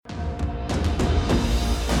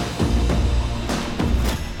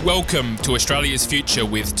Welcome to Australia's Future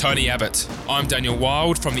with Tony Abbott. I'm Daniel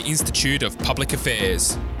Wild from the Institute of Public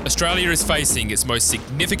Affairs. Australia is facing its most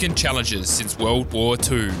significant challenges since World War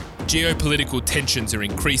II. Geopolitical tensions are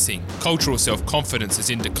increasing, cultural self-confidence is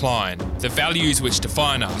in decline. The values which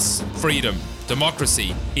define us, freedom,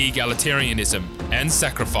 democracy, egalitarianism and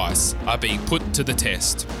sacrifice, are being put to the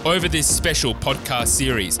test. Over this special podcast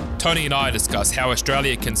series, Tony and I discuss how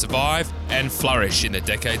Australia can survive and flourish in the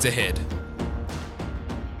decades ahead.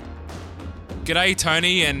 G'day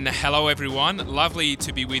Tony and hello everyone. Lovely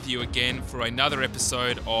to be with you again for another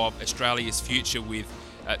episode of Australia's Future with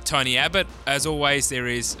Tony Abbott. As always, there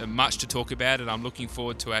is much to talk about and I'm looking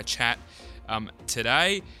forward to our chat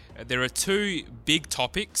today. There are two big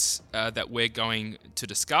topics that we're going to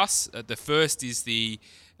discuss. The first is the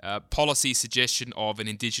policy suggestion of an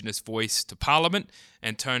Indigenous voice to Parliament.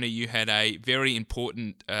 And Tony, you had a very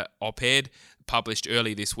important op-ed published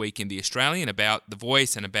early this week in The Australian about the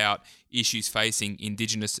voice and about issues facing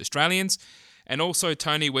Indigenous Australians. And also,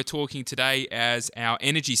 Tony, we're talking today as our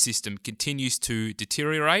energy system continues to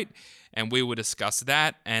deteriorate, and we will discuss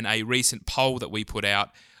that and a recent poll that we put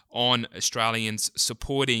out on Australians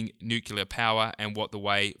supporting nuclear power and what the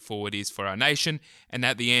way forward is for our nation. And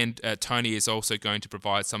at the end, Tony is also going to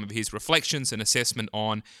provide some of his reflections and assessment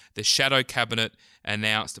on the shadow cabinet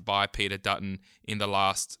announced by Peter Dutton in the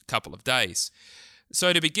last couple of days.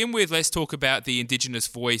 So to begin with, let's talk about the Indigenous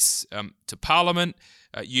voice to Parliament.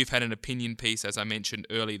 You've had an opinion piece, as I mentioned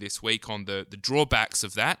earlier this week, on the drawbacks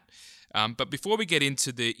of that. But before we get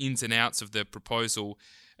into the ins and outs of the proposal,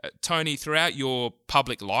 Tony, throughout your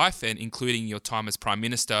public life and including your time as Prime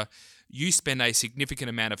Minister, you spend a significant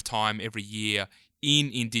amount of time every year in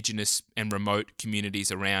Indigenous and remote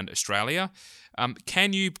communities around Australia.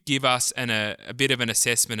 Can you give us a bit of an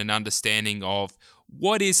assessment and understanding of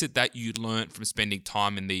what is it that you learnt from spending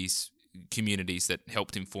time in these communities that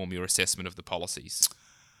helped inform your assessment of the policies?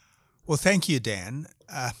 Well, thank you, Dan.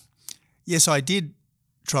 Yes, I did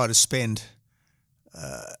try to spend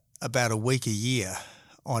about a week a year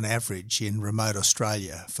on average in remote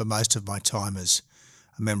Australia for most of my time as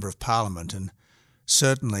a Member of Parliament. And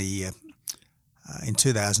certainly in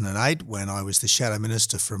 2008, when I was the Shadow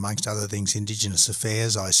Minister for, amongst other things, Indigenous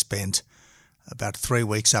Affairs, I spent about 3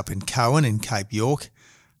 weeks up in Cowan in Cape York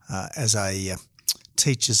as a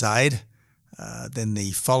teacher's aide. Then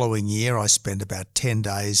the following year, I spent about 10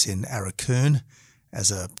 days in Aurukun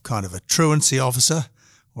as a kind of a truancy officer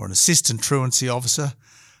or an assistant truancy officer.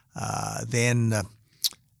 Then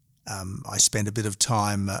I spent a bit of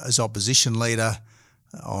time as opposition leader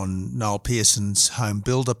on Noel Pearson's home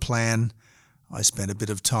builder plan. I spent a bit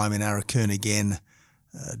of time in Aurukun again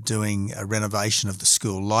doing a renovation of the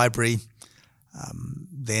school library.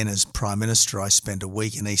 Then as Prime Minister, I spent a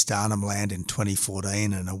week in East Arnhem Land in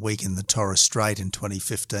 2014 and a week in the Torres Strait in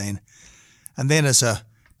 2015. And then as a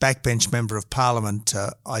backbench Member of Parliament,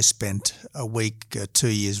 I spent a week, 2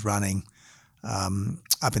 years running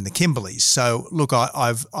up in the Kimberleys. So look,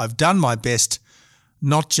 I've done my best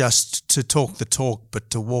not just to talk the talk, but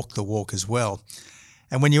to walk the walk as well.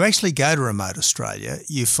 And when you actually go to remote Australia,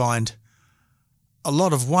 you find a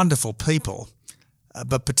lot of wonderful people,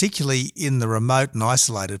 but particularly in the remote and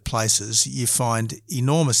isolated places, you find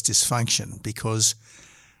enormous dysfunction because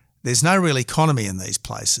there's no real economy in these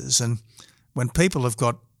places. And when people have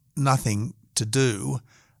got nothing to do,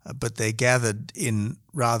 but they're gathered in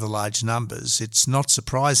rather large numbers, it's not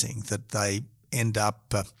surprising that they end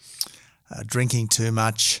up drinking too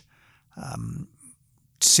much,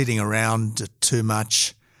 sitting around too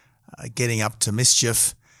much, getting up to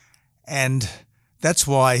mischief. And that's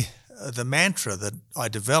why the mantra that I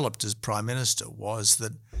developed as Prime Minister was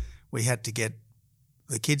that we had to get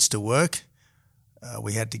the kids to work,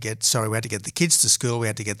 we had to get the kids to school, we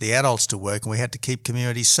had to get the adults to work, and we had to keep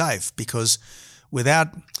communities safe, because without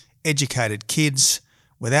educated kids,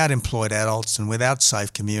 without employed adults and without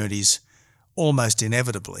safe communities, almost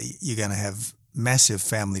inevitably you're going to have massive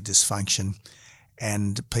family dysfunction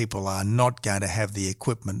and people are not going to have the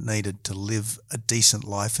equipment needed to live a decent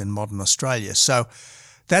life in modern Australia. So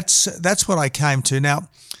that's what I came to. Now,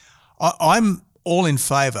 I'm all in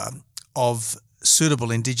favour of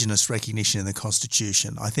suitable Indigenous recognition in the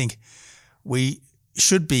Constitution. I think we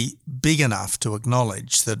should be big enough to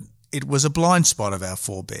acknowledge that it was a blind spot of our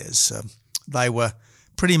forebears. They were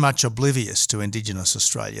pretty much oblivious to Indigenous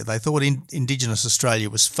Australia. They thought Indigenous Australia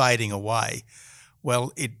was fading away.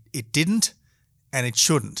 Well, it didn't, and it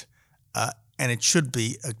shouldn't, and it should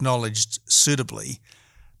be acknowledged suitably.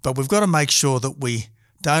 But we've got to make sure that we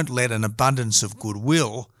don't let an abundance of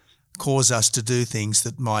goodwill cause us to do things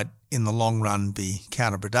that might, in the long run, be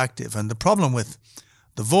counterproductive. And the problem with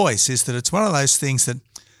The Voice is that it's one of those things that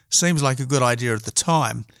seems like a good idea at the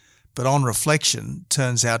time, but on reflection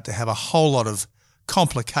turns out to have a whole lot of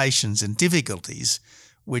complications and difficulties,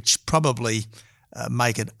 which probably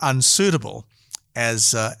make it unsuitable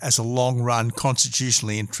as a long-run,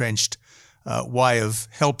 constitutionally entrenched way of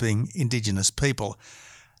helping Indigenous people.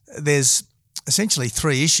 There's essentially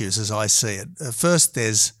three issues as I see it. First,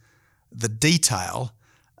 there's the detail,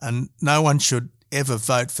 and no one should ever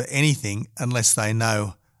vote for anything unless they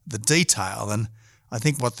know the detail. And I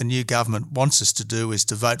think what the new government wants us to do is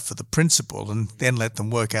to vote for the principle and then let them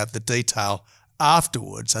work out the detail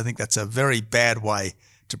afterwards. I think that's a very bad way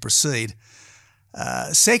to proceed.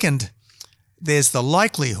 Second, there's the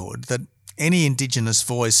likelihood that any Indigenous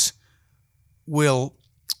voice will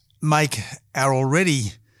make our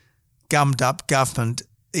already gummed up government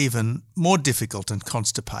even more difficult and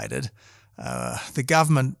constipated. The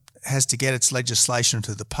government has to get its legislation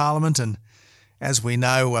to the parliament, and as we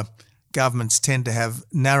know, governments tend to have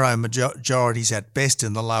narrow majorities at best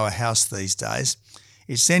in the lower house these days.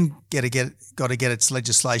 It's then got to get its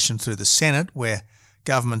legislation through the Senate, where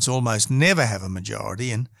governments almost never have a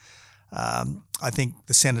majority, and I think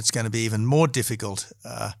the Senate's going to be even more difficult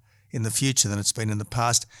in the future than it's been in the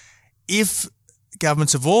past. If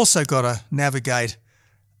governments have also got to navigate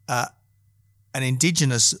an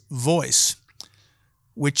Indigenous voice,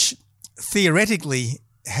 which theoretically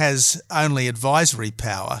has only advisory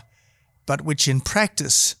power, but which in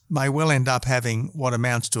practice may well end up having what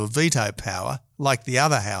amounts to a veto power, like the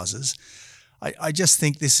other houses, I just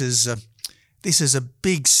think this is a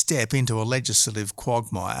big step into a legislative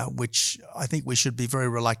quagmire, which I think we should be very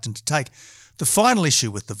reluctant to take. The final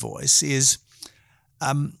issue with the voice is,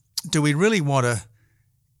 do we really want to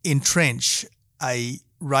entrench a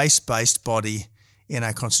race-based body in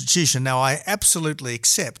our constitution? Now, I absolutely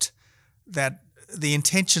accept that the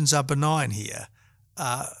intentions are benign here,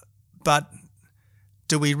 but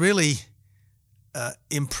do we really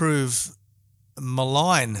improve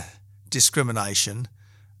malign discrimination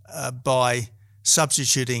by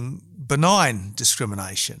substituting benign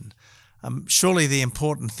discrimination? Surely the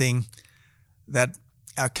important thing that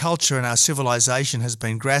our culture and our civilization has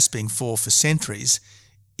been grasping for centuries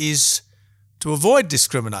is to avoid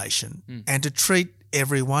discrimination and to treat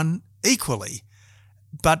everyone equally.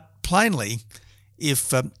 But plainly,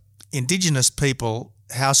 if Indigenous people,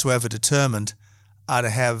 howsoever determined, are to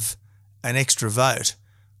have an extra vote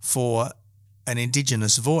for an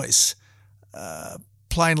Indigenous voice,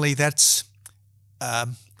 plainly that's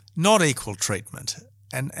not equal treatment.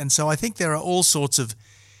 And so I think there are all sorts of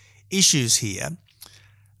issues here.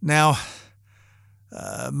 Now,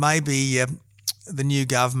 maybe the new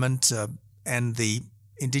government and the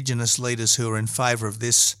Indigenous leaders who are in favour of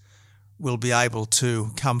this will be able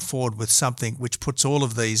to come forward with something which puts all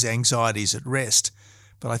of these anxieties at rest.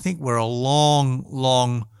 But I think we're a long,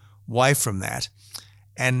 long way from that.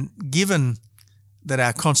 And given that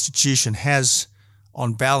our Constitution has,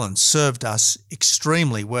 on balance, served us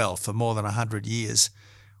extremely well for more than 100 years,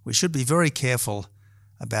 we should be very careful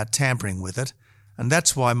about tampering with it. And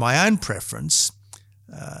that's why my own preference,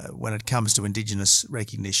 when it comes to Indigenous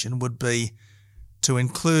recognition, would be to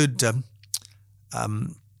include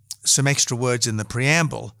some extra words in the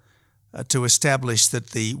preamble to establish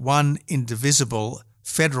that the one indivisible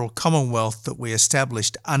federal commonwealth that we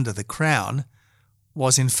established under the Crown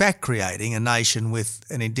was in fact creating a nation with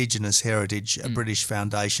an Indigenous heritage, a British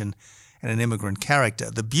foundation and an immigrant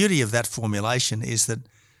character. The beauty of that formulation is that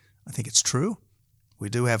I think it's true. We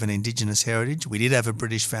do have an Indigenous heritage. We did have a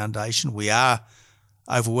British foundation. We are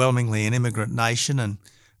overwhelmingly an immigrant nation, and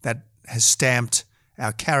that has stamped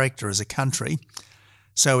our character as a country.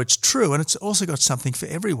 So it's true, and it's also got something for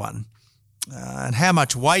everyone. And how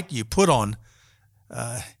much weight you put on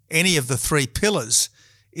any of the three pillars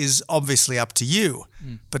is obviously up to you.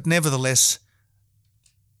 But nevertheless,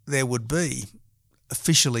 there would be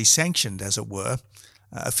officially sanctioned, as it were,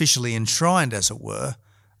 officially enshrined, as it were,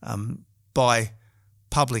 by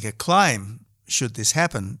public acclaim, should this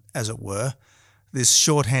happen, as it were, this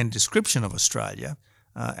shorthand description of Australia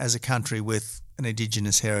as a country with an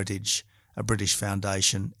Indigenous heritage, a British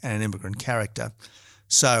foundation and an immigrant character.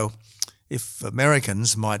 So if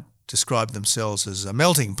Americans might describe themselves as a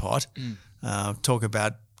melting pot, talk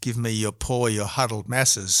about give me your poor, your huddled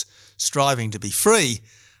masses striving to be free,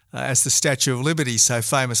 as the Statue of Liberty so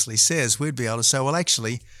famously says, we'd be able to say, well,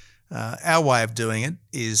 actually, our way of doing it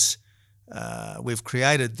is we've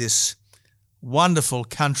created this wonderful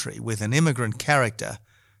country with an immigrant character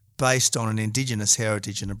based on an Indigenous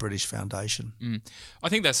heritage and a British foundation. I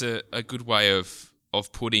think that's a good way of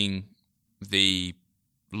putting the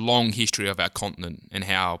long history of our continent and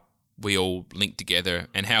how we all link together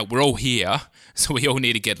and how we're all here, so we all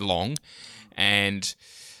need to get along. And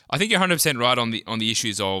I think you're 100% right on the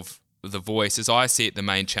issues of the voice. As I see it, the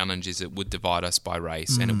main challenge is it would divide us by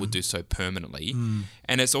race, and it would do so permanently.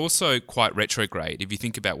 And it's also quite retrograde. If you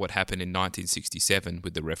think about what happened in 1967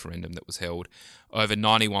 with the referendum that was held, over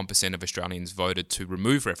 91% of Australians voted to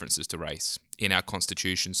remove references to race in our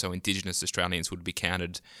constitution, so Indigenous Australians would be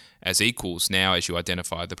counted as equals. Now, as you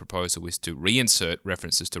identify, the proposal is to reinsert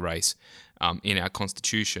references to race in our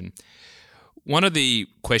constitution. One of the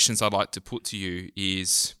questions I'd like to put to you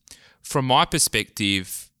is, from my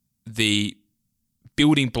perspective, the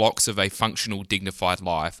building blocks of a functional, dignified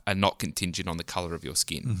life are not contingent on the colour of your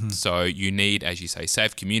skin. So you need, as you say,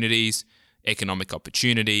 safe communities, economic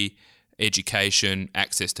opportunity, education,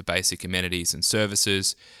 access to basic amenities and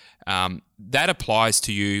services. That applies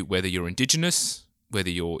to you whether you're Indigenous,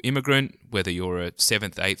 whether you're immigrant, whether you're a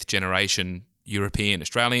 7th, 8th generation European,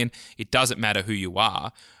 Australian. It doesn't matter who you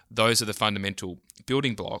are. Those are the fundamental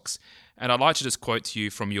building blocks. And I'd like to just quote to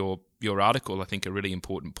you from your article, I think a really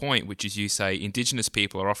important point, which is you say, Indigenous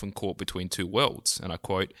people are often caught between two worlds, and I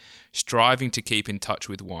quote, striving to keep in touch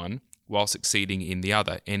with one while succeeding in the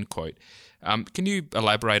other, end quote. Can you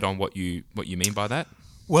elaborate on what you mean by that?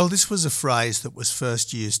 Well, this was a phrase that was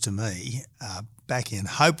first used to me back in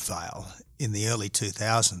Hopevale in the early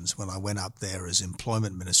 2000s when I went up there as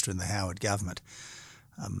employment minister in the Howard government.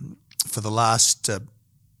 For the last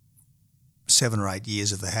 7 or 8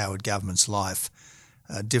 years of the Howard government's life,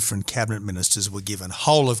 different cabinet ministers were given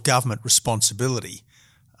whole of government responsibility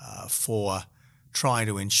for trying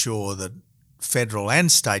to ensure that federal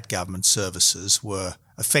and state government services were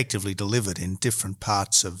effectively delivered in different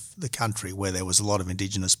parts of the country where there was a lot of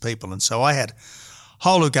Indigenous people. And so I had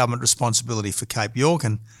whole of government responsibility for Cape York,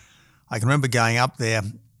 and I can remember going up there,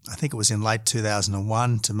 I think it was in late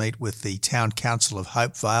 2001, to meet with the Town Council of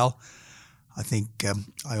Hopevale. I think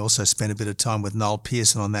I also spent a bit of time with Noel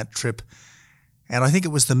Pearson on that trip. And I think it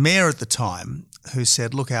was the mayor at the time who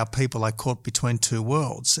said, look, our people are caught between two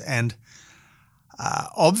worlds. And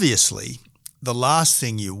obviously, the last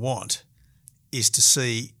thing you want is to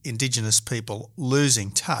see Indigenous people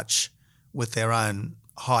losing touch with their own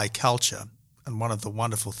high culture. And one of the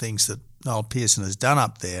wonderful things that Noel Pearson has done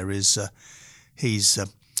up there is he's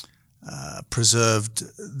preserved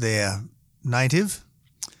their native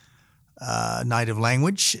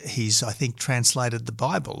language. He's, I think, translated the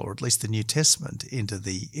Bible, or at least the New Testament, into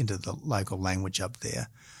the local language up there.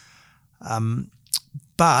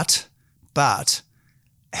 But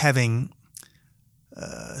having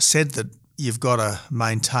said that, you've got to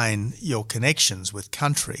maintain your connections with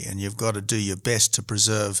country, and you've got to do your best to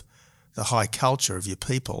preserve the high culture of your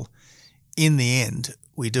people. In the end,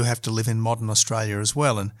 we do have to live in modern Australia as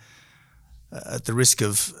well. And at the risk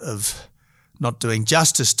of not doing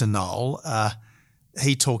justice to Noel,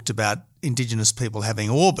 he talked about Indigenous people having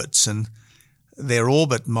orbits, and their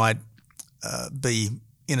orbit might be,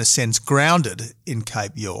 in a sense, grounded in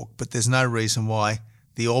Cape York, but there's no reason why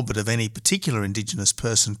the orbit of any particular Indigenous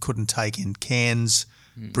person couldn't take in Cairns,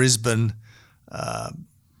 Brisbane,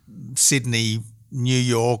 Sydney, New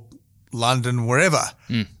York, London, wherever.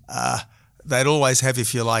 They'd always have,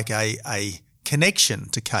 if you like, a connection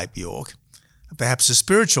to Cape York, perhaps a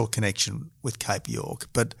spiritual connection with Cape York,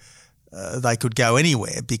 but they could go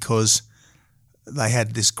anywhere because they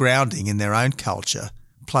had this grounding in their own culture,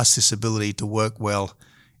 plus this ability to work well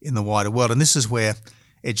in the wider world. And this is where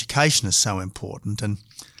education is so important. And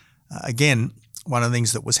again, one of the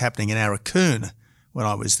things that was happening in Arakoon when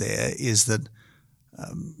I was there is that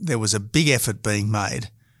there was a big effort being made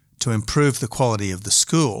to improve the quality of the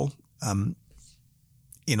school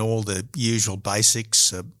in all the usual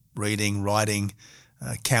basics, reading, writing,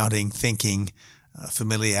 counting, thinking,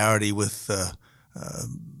 familiarity with the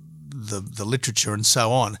literature and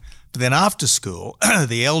so on. But then after school,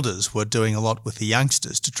 the elders were doing a lot with the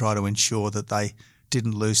youngsters to try to ensure that they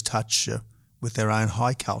didn't lose touch with their own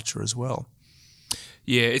high culture as well.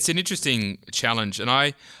 Yeah, it's an interesting challenge, and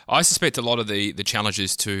I suspect a lot of the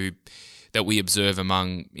challenges that we observe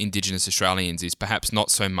among Indigenous Australians is perhaps not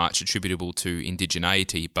so much attributable to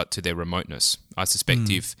indigeneity, but to their remoteness. I suspect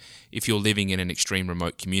if you're living in an extreme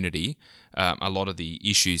remote community, a lot of the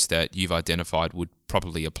issues that you've identified would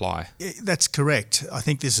probably apply. That's correct. I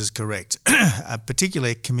think this is correct,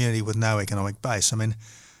 particularly a community with no economic base. I mean,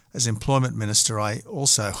 as employment minister, I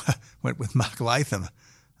also went with Mark Latham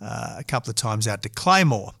a couple of times out to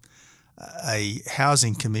Claymore, a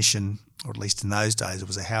housing commission, or at least in those days it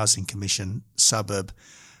was a housing commission suburb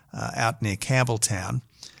out near Campbelltown,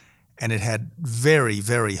 and it had very,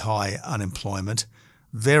 very high unemployment,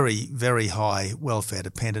 very, very high welfare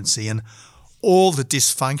dependency, and all the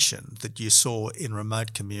dysfunction that you saw in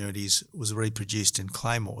remote communities was reproduced in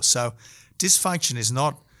Claymore. So dysfunction is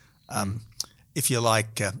not, if you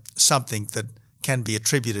like, something that can be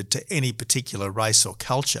attributed to any particular race or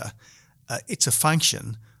culture. It's a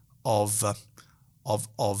function of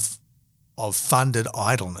funded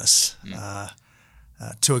idleness,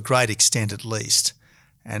 to a great extent at least.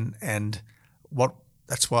 And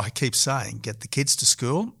that's why I keep saying, get the kids to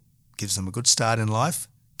school, gives them a good start in life,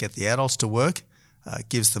 get the adults to work,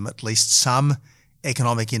 gives them at least some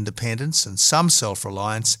economic independence and some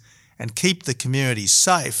self-reliance, and keep the communities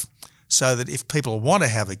safe so that if people want to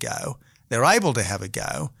have a go, they're able to have a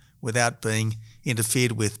go without being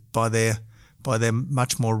interfered with by their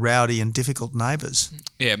much more rowdy and difficult neighbours.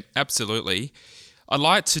 Yeah, absolutely. I'd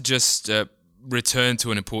like to just return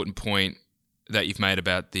to an important point that you've made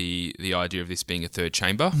about the idea of this being a third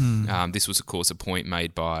chamber. This was, of course, a point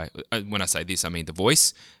made by, when I say this, I mean The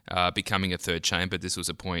Voice, becoming a third chamber. This was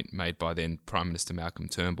a point made by then Prime Minister Malcolm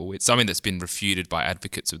Turnbull. It's something that's been refuted by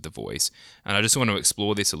advocates of The Voice. And I just want to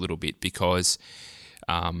explore this a little bit because,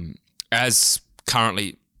 as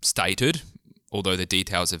currently stated, although the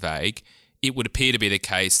details are vague, it would appear to be the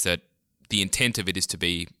case that the intent of it is to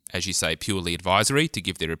be, as you say, purely advisory, to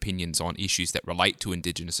give their opinions on issues that relate to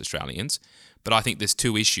Indigenous Australians. But I think there's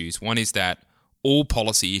two issues. One is that all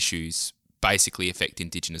policy issues basically affect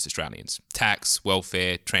Indigenous Australians. Tax,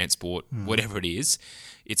 welfare, transport, whatever it is,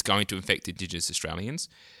 it's going to affect Indigenous Australians.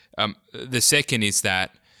 The second is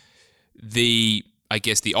that the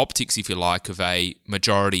optics, if you like, of a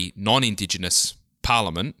majority non-Indigenous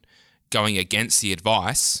parliament going against the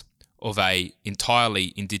advice of a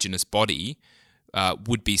entirely Indigenous body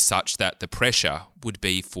would be such that the pressure would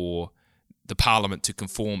be for the parliament to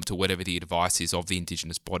conform to whatever the advice is of the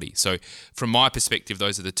Indigenous body. So from my perspective,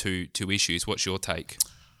 those are the two issues. What's your take?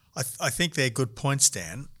 I think they're good points,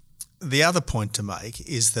 Dan. The other point to make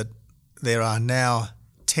is that there are now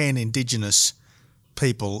 10 Indigenous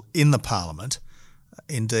people in the parliament.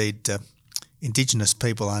 Indeed, Indigenous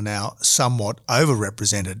people are now somewhat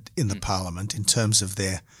overrepresented in the parliament in terms of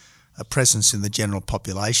their presence in the general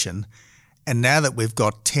population. And now that we've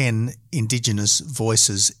got 10 Indigenous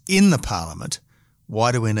voices in the parliament,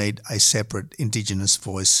 why do we need a separate Indigenous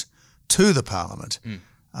voice to the parliament?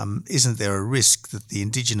 Isn't there a risk that the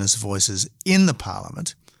Indigenous voices in the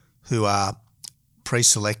parliament, who are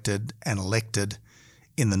pre-selected and elected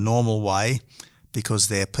in the normal way because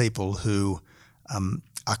they're people who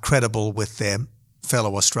are credible with their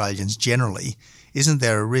fellow Australians generally, isn't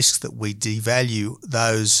there a risk that we devalue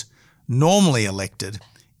those normally elected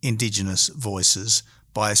Indigenous voices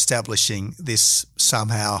by establishing this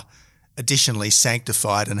somehow additionally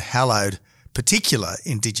sanctified and hallowed particular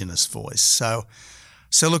Indigenous voice? So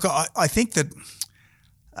look, I think that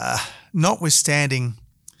notwithstanding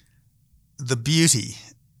the beauty,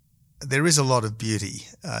 there is a lot of beauty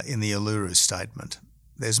in the Uluru Statement.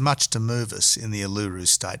 There's much to move us in the Uluru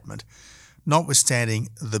Statement. Notwithstanding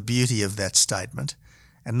the beauty of that statement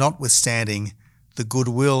and notwithstanding the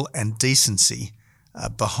goodwill and decency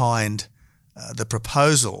behind the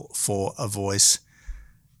proposal for a voice,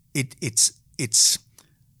 it's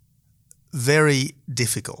very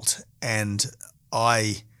difficult, and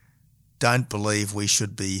I don't believe we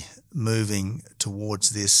should be moving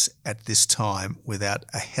towards this at this time without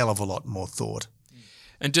a hell of a lot more thought.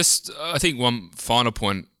 And just, I think one final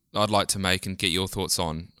point I'd like to make and get your thoughts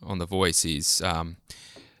on The Voice is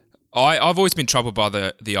I've always been troubled by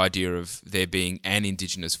the idea of there being an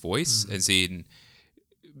Indigenous voice, as in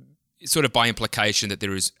sort of by implication that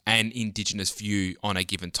there is an Indigenous view on a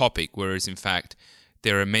given topic, whereas in fact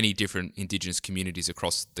there are many different Indigenous communities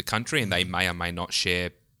across the country and they may or may not share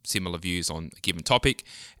similar views on a given topic.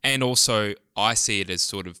 And also I see it as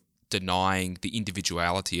sort of denying the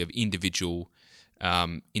individuality of individual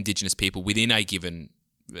Indigenous people within a given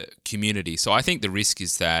community. So I think the risk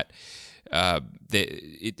is that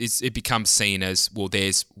it becomes seen as, well,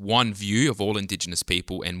 there's one view of all Indigenous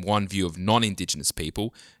people and one view of non-Indigenous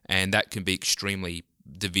people, and that can be extremely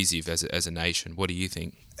divisive as a nation. What do you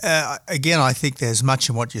think? Again, I think there's much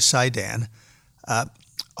in what you say, Dan. I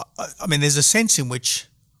mean, there's a sense in which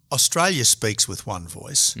Australia speaks with one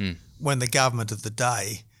voice when the government of the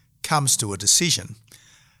day comes to a decision.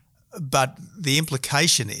 But the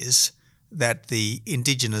implication is that the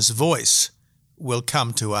Indigenous voice will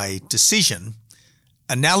come to a decision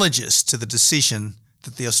analogous to the decision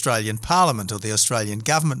that the Australian Parliament or the Australian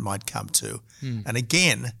government might come to. And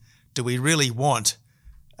again, do we really want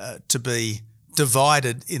to be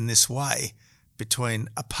divided in this way between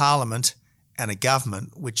a parliament and a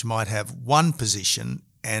government which might have one position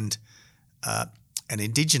and an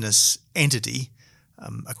Indigenous entity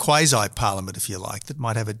a quasi-parliament, if you like, that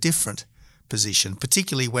might have a different position,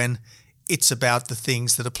 particularly when it's about the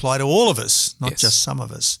things that apply to all of us, not just some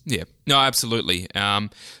of us. Yeah, no, absolutely.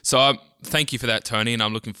 So thank you for that, Tony, and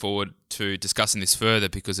I'm looking forward to discussing this further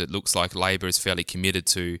because it looks like Labor is fairly committed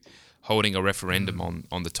to holding a referendum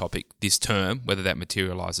on the topic this term. Whether that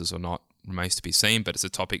materialises or not remains to be seen, but it's a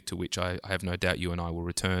topic to which I have no doubt you and I will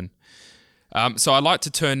return. So I'd like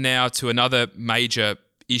to turn now to another major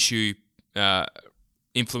issue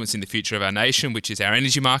influencing the future of our nation, which is our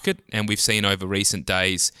energy market, and we've seen over recent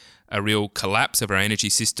days a real collapse of our energy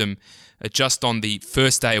system. Just on the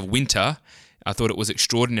first day of winter, I thought it was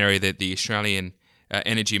extraordinary that the Australian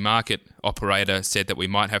energy market operator said that we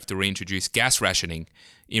might have to reintroduce gas rationing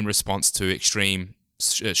in response to extreme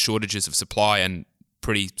shortages of supply and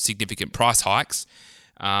pretty significant price hikes.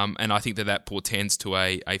 And I think that portends to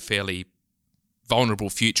a fairly vulnerable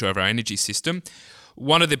future of our energy system.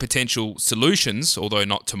 One of the potential solutions, although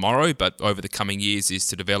not tomorrow, but over the coming years, is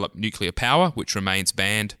to develop nuclear power, which remains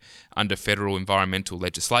banned under federal environmental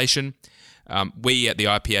legislation. We at the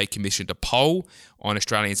IPA commissioned a poll on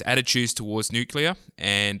Australians' attitudes towards nuclear,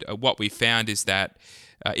 and what we found is that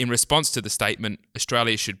in response to the statement,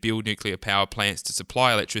 Australia should build nuclear power plants to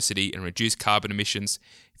supply electricity and reduce carbon emissions,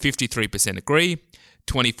 53% agree,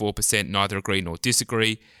 24% neither agree nor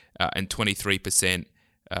disagree, and 23%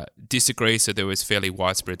 disagree, so there was fairly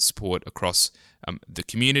widespread support across the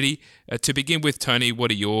community. To begin with, Tony,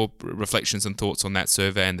 what are your reflections and thoughts on that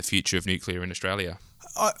survey and the future of nuclear in Australia?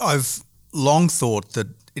 I've long thought that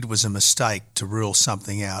it was a mistake to rule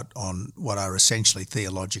something out on what are essentially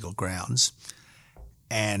theological grounds,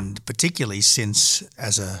 and particularly since,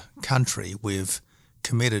 as a country, we've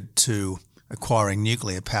committed to acquiring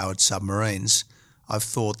nuclear-powered submarines. I've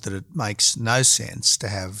thought that it makes no sense to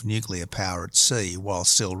have nuclear power at sea while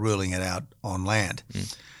still ruling it out on land.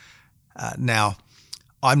 Now,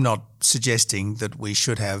 I'm not suggesting that we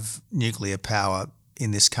should have nuclear power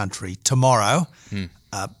in this country tomorrow,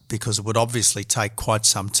 because it would obviously take quite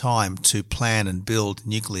some time to plan and build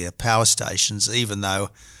nuclear power stations, even though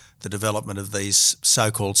the development of these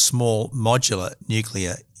so-called small modular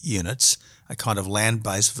nuclear units, a kind of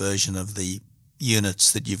land-based version of the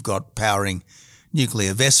units that you've got powering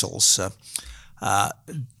nuclear vessels,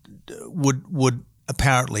 would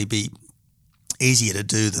apparently be easier to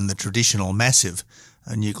do than the traditional massive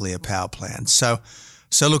nuclear power plants.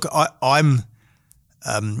 So look, I'm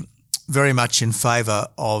very much in favour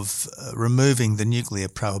of removing the nuclear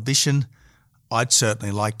prohibition. I'd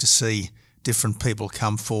certainly like to see different people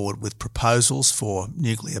come forward with proposals for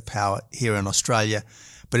nuclear power here in Australia.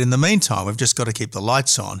 But in the meantime, we've just got to keep the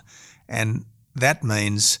lights on, and that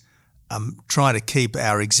means trying to keep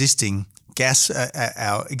our existing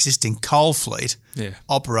our existing coal fleet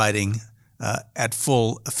operating at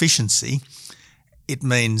full efficiency. It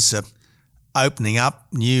means opening up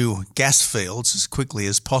new gas fields as quickly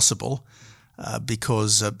as possible,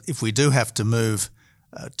 because if we do have to move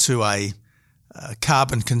to a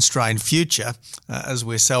carbon-constrained future, as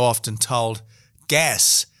we're so often told,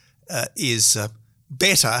 gas is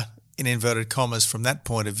better, in inverted commas, from that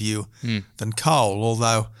point of view than coal,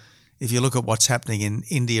 although if you look at what's happening in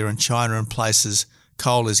India and China and places,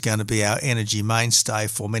 coal is going to be our energy mainstay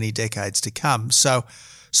for many decades to come. So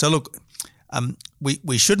look,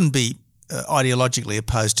 we shouldn't be ideologically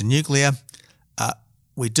opposed to nuclear.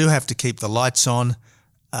 We do have to keep the lights on.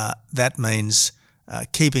 That means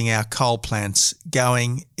keeping our coal plants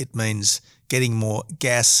going. It means getting more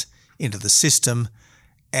gas into the system.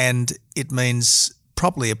 And it means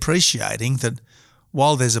properly appreciating that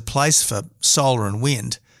while there's a place for solar and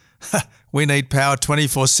wind, we need power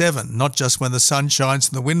 24/7, not just when the sun shines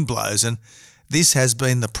and the wind blows. And this has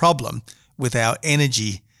been the problem with our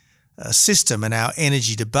energy system and our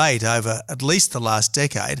energy debate over at least the last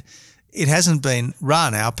decade. It hasn't been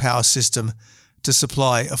run, our power system, to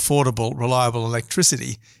supply affordable, reliable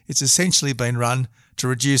electricity. It's essentially been run to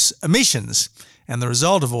reduce emissions. And the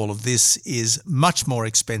result of all of this is much more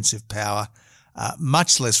expensive power,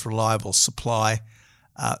 much less reliable supply,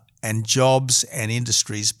 and jobs and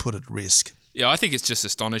industries put at risk. Yeah, I think it's just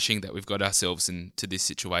astonishing that we've got ourselves into this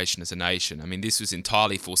situation as a nation. I mean, this was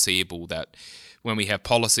entirely foreseeable that when we have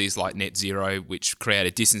policies like net zero, which create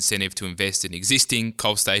a disincentive to invest in existing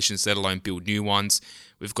coal stations, let alone build new ones.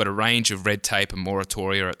 We've got a range of red tape and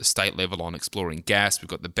moratoria at the state level on exploring gas. We've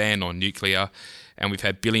got the ban on nuclear, and we've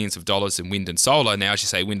had billions of dollars in wind and solar. Now, as you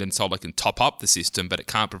say, wind and solar can top up the system, but it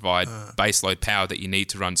can't provide baseload power that you need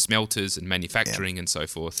to run smelters and manufacturing and so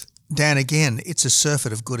forth. Dan, again, it's a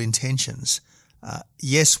surfeit of good intentions.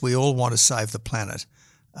 Yes, we all want to save the planet.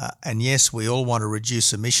 And yes, we all want to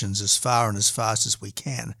reduce emissions as far and as fast as we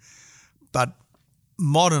can. But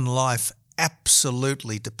modern life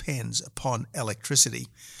absolutely depends upon electricity.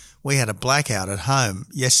 We had a blackout at home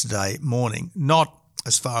yesterday morning, not,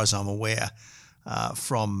 as far as I'm aware,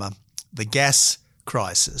 from the gas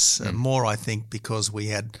crisis. More, I think, because we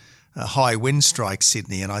had a high wind strike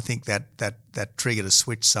Sydney, and I think that triggered a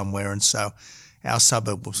switch somewhere, and so our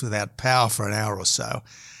suburb was without power for an hour or so.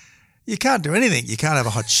 You can't do anything. You can't have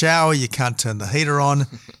a hot shower. You can't turn the heater on.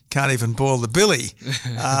 Can't even boil the billy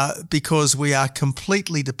because we are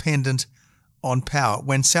completely dependent on power.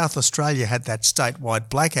 When South Australia had that statewide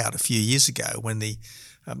blackout a few years ago, when the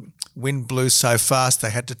wind blew so fast they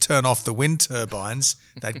had to turn off the wind turbines,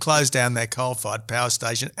 they'd closed down their coal-fired power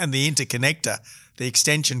station, and the interconnector, the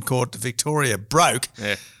extension cord to Victoria, broke.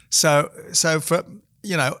 Yeah. So for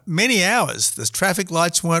many hours, the traffic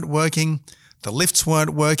lights weren't working, the lifts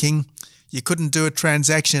weren't working, you couldn't do a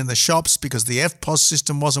transaction in the shops because the EFTPOS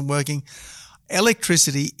system wasn't working.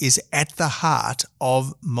 Electricity is at the heart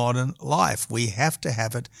of modern life. We have to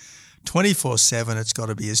have it 24/7. It's got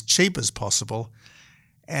to be as cheap as possible.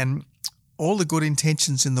 And all the good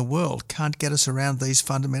intentions in the world can't get us around these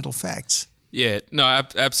fundamental facts. Yeah, no,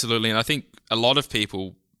 absolutely. And I think a lot of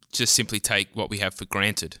people just simply take what we have for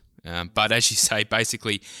granted. But as you say,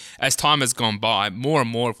 basically, as time has gone by, more and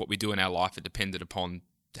more of what we do in our life are dependent upon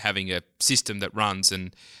having a system that runs.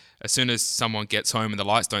 And as soon as someone gets home and the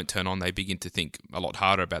lights don't turn on, they begin to think a lot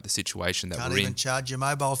harder about the situation that we're in. Can't even charge your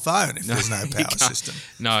mobile phone if there's no power system.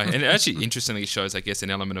 No, and it actually interestingly shows, I guess, an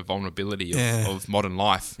element of vulnerability of modern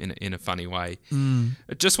life in a funny way.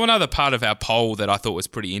 Just one other part of our poll that I thought was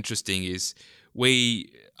pretty interesting is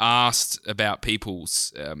we asked about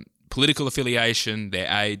people's political affiliation, their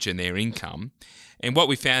age and their income. And what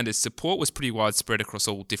we found is support was pretty widespread across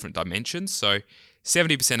all different dimensions. So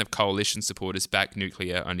 70% of coalition supporters back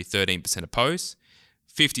nuclear, only 13% oppose.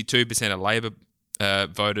 52% of Labor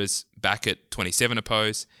voters back it, 27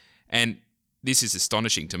 oppose. And this is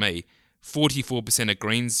astonishing to me, 44% of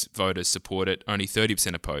Greens voters support it, only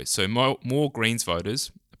 30% oppose. So more Greens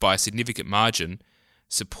voters, by a significant margin,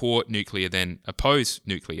 support nuclear than oppose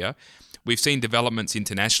nuclear. We've seen developments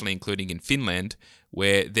internationally, including in Finland,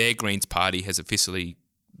 where their Greens party has officially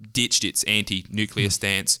ditched its anti-nuclear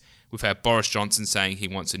stance. We've had Boris Johnson saying he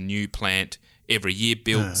wants a new plant every year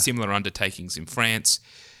built, similar undertakings in France.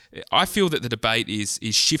 I feel that the debate is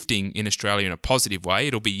shifting in Australia in a positive way.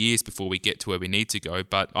 It'll be years before we get to where we need to go,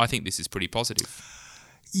 but I think this is pretty positive.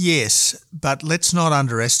 Yes, but let's not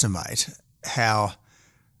underestimate how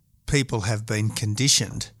people have been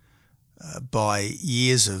conditioned by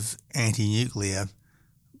years of anti-nuclear.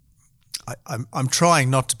 I'm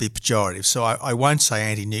trying not to be pejorative, so I won't say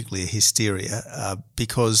anti-nuclear hysteria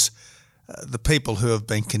because the people who have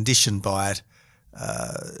been conditioned by it,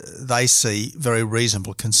 they see very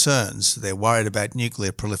reasonable concerns. They're worried about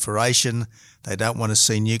nuclear proliferation. They don't want to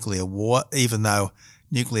see nuclear war, even though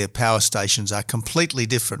nuclear power stations are completely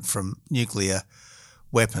different from nuclear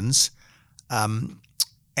weapons.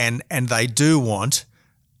 And they do want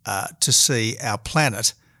to see our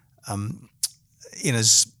planet in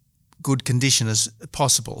as good condition as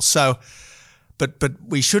possible. So, but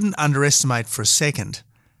we shouldn't underestimate for a second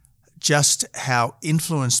just how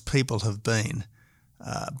influenced people have been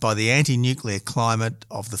by the anti-nuclear climate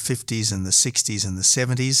of the 50s and the 60s and the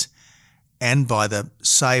 70s, and by the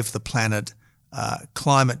Save the Planet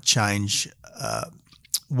climate change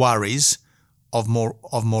worries of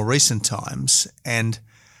more recent times. And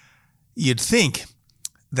you'd think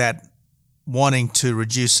that wanting to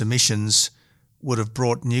reduce emissions would have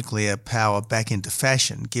brought nuclear power back into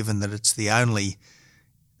fashion, given that it's the only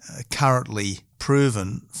currently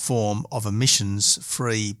proven form of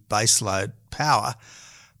emissions-free baseload power.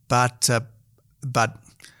 But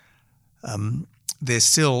there's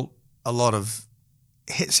still a lot of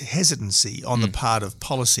hesitancy on the part of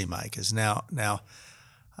policymakers. Now,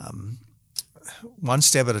 one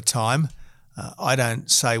step at a time. I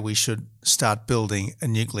don't say we should start building a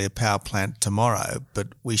nuclear power plant tomorrow, but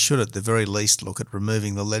we should at the very least look at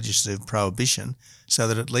removing the legislative prohibition so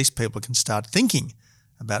that at least people can start thinking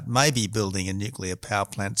about maybe building a nuclear power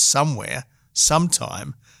plant somewhere,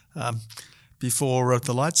 sometime, before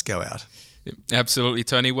the lights go out. Absolutely,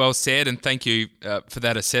 Tony. Well said, and thank you for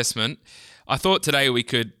that assessment. I thought today we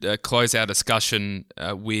could close our discussion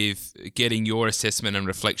with getting your assessment and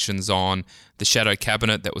reflections on the shadow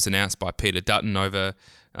cabinet that was announced by Peter Dutton over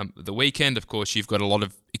the weekend. Of course, you've got a lot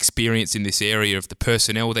of experience in this area of the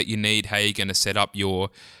personnel that you need, how you're going to set up your,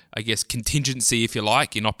 I guess, contingency, if you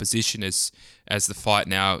like, in opposition as the fight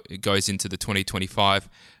now goes into the 2025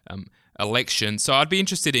 election. So I'd be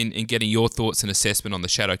interested in getting your thoughts and assessment on the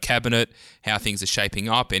shadow cabinet, how things are shaping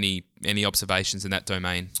up, any observations in that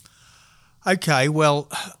domain. Okay, well,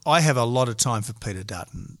 I have a lot of time for Peter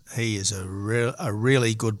Dutton. He is a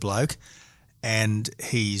really good bloke, and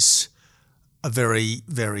he's a very,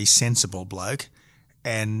 very sensible bloke.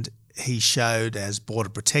 And he showed as Border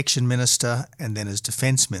Protection Minister and then as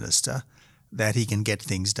Defence Minister that he can get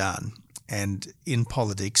things done. And in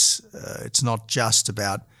politics, it's not just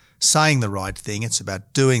about saying the right thing, it's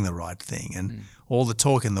about doing the right thing. And all the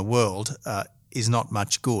talk in the world is not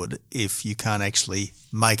much good if you can't actually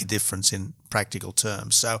make a difference in practical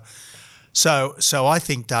terms. So I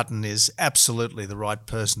think Dutton is absolutely the right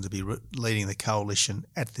person to be leading the coalition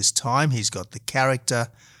at this time. He's got the character,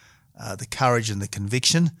 the courage and the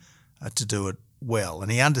conviction to do it well.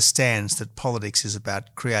 And he understands that politics is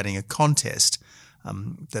about creating a contest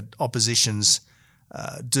that oppositions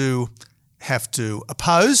do have to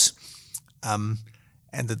oppose, and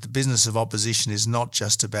that the business of opposition is not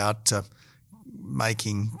just about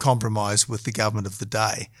making compromise with the government of the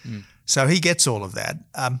day. So he gets all of that.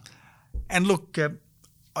 And look,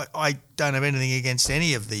 I don't have anything against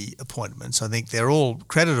any of the appointments. I think they're all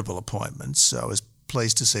creditable appointments. So I was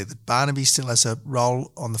pleased to see that Barnaby still has a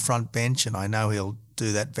role on the front bench, and I know he'll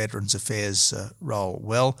do that Veterans Affairs role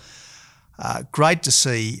well. Great to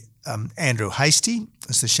see Andrew Hastie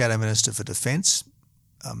as the Shadow Minister for Defence.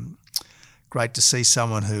 Great to see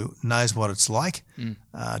someone who knows what it's like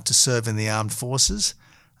to serve in the armed forces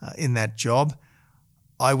in that job.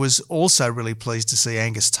 I was also really pleased to see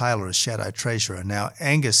Angus Taylor as Shadow Treasurer. Now,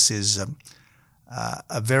 Angus is a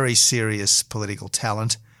very serious political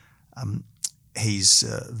talent. He's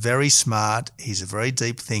very smart. He's a very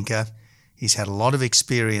deep thinker. He's had a lot of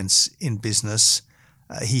experience in business.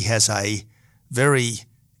 He has a very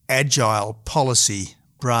agile policy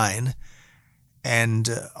brain, and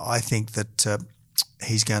I think that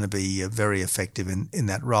he's going to be very effective in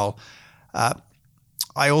that role.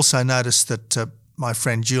 I also noticed that my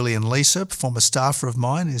friend Julian Leeser, former staffer of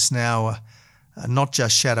mine, is now not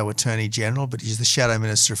just Shadow Attorney General, but he's the Shadow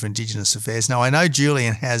Minister for Indigenous Affairs. Now, I know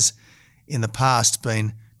Julian has in the past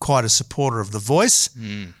been quite a supporter of The Voice.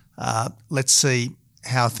 Let's see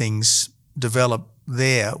how things develop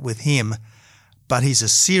there with him. But he's a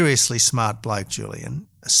seriously smart bloke, Julian,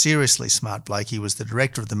 a seriously smart bloke. He was the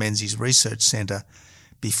director of the Menzies Research Centre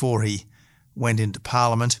before he went into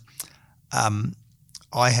Parliament.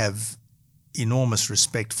 I have enormous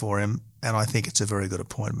respect for him, and I think it's a very good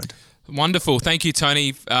appointment. Wonderful. Thank you,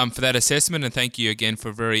 Tony, for that assessment, and thank you again for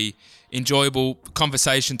a very enjoyable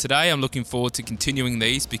conversation today. I'm looking forward to continuing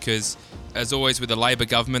these because, as always with the Labor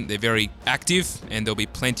government, they're very active and there'll be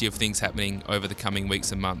plenty of things happening over the coming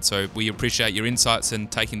weeks and months. So we appreciate your insights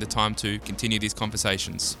and taking the time to continue these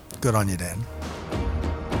conversations. Good on you, Dan.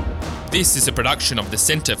 This is a production of the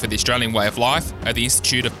Centre for the Australian Way of Life at the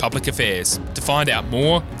Institute of Public Affairs. To find out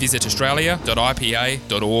more, visit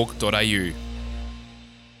australia.ipa.org.au.